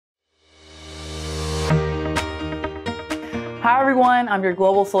Hi everyone, I'm your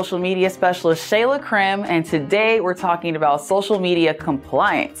global social media specialist, Shayla Krim, and today we're talking about social media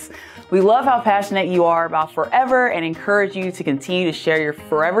compliance. We love how passionate you are about Forever and encourage you to continue to share your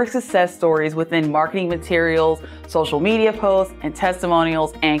Forever success stories within marketing materials, social media posts, and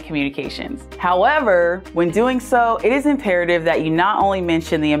testimonials and communications. However, when doing so, it is imperative that you not only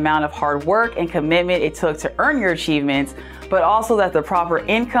mention the amount of hard work and commitment it took to earn your achievements, but also that the proper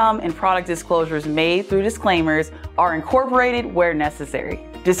income and product disclosures made through disclaimers are incorporated where necessary.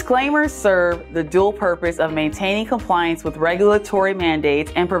 Disclaimers serve the dual purpose of maintaining compliance with regulatory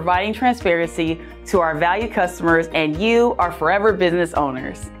mandates and providing transparency to our valued customers and you, our Forever business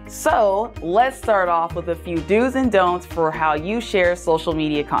owners. So let's start off with a few do's and don'ts for how you share social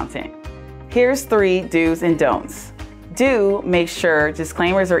media content. Here's 3 do's and don'ts. Do make sure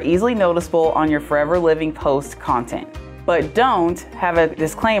disclaimers are easily noticeable on your Forever Living post content. But don't have a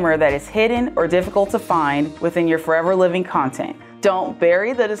disclaimer that is hidden or difficult to find within your Forever Living content. Don't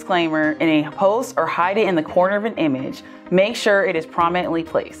bury the disclaimer in a post or hide it in the corner of an image. Make sure it is prominently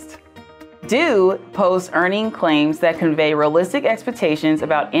placed. Do post earning claims that convey realistic expectations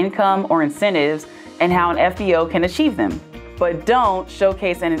about income or incentives and how an FBO can achieve them. But don't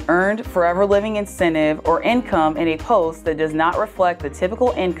showcase an earned Forever Living incentive or income in a post that does not reflect the typical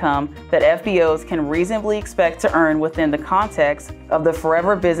income that FBOs can reasonably expect to earn within the context of the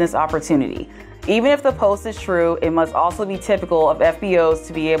Forever business opportunity. Even if the post is true, it must also be typical of FBOs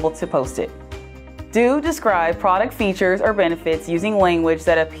to be able to post it. Do describe product features or benefits using language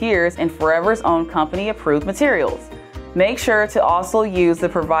that appears in Forever's own company-approved materials. Make sure to also use the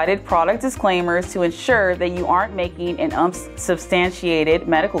provided product disclaimers to ensure that you aren't making an unsubstantiated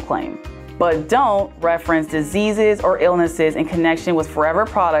medical claim. But don't reference diseases or illnesses in connection with Forever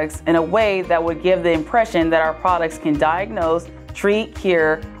products in a way that would give the impression that our products can diagnose, treat,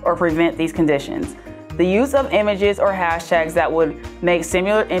 cure, or prevent these conditions. The use of images or hashtags that would make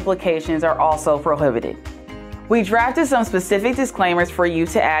similar implications are also prohibited. We drafted some specific disclaimers for you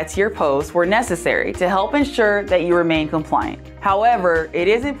to add to your post where necessary to help ensure that you remain compliant. However, it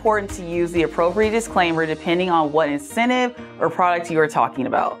is important to use the appropriate disclaimer depending on what incentive or product you are talking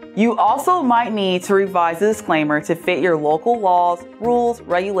about. You also might need to revise the disclaimer to fit your local laws, rules,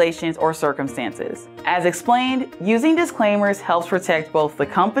 regulations, or circumstances. As explained, using disclaimers helps protect both the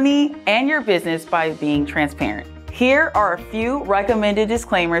company and your business by being transparent. Here are a few recommended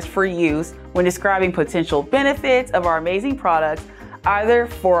disclaimers for use when describing potential benefits of our amazing products, either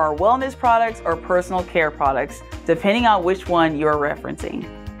for our wellness products or personal care products, depending on which one you are referencing.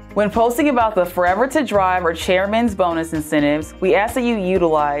 When posting about the Forever to Drive or Chairman's bonus incentives, we ask that you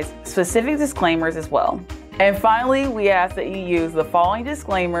utilize specific disclaimers as well. And finally, we ask that you use the following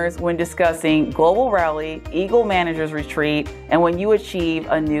disclaimers when discussing Global Rally, Eagle Managers Retreat, and when you achieve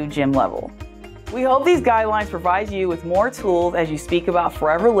a new gym level. We hope these guidelines provide you with more tools as you speak about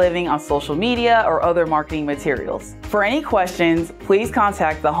Forever Living on social media or other marketing materials. For any questions, please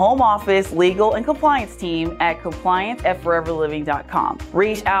contact the Home Office Legal and Compliance team at compliance@foreverliving.com.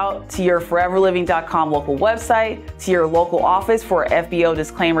 Reach out to your foreverliving.com local website, to your local office for an FBO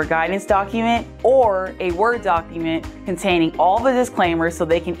disclaimer guidance document, or a Word document containing all the disclaimers so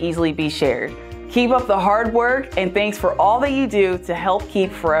they can easily be shared. Keep up the hard work, and thanks for all that you do to help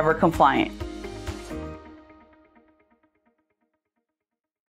keep Forever compliant.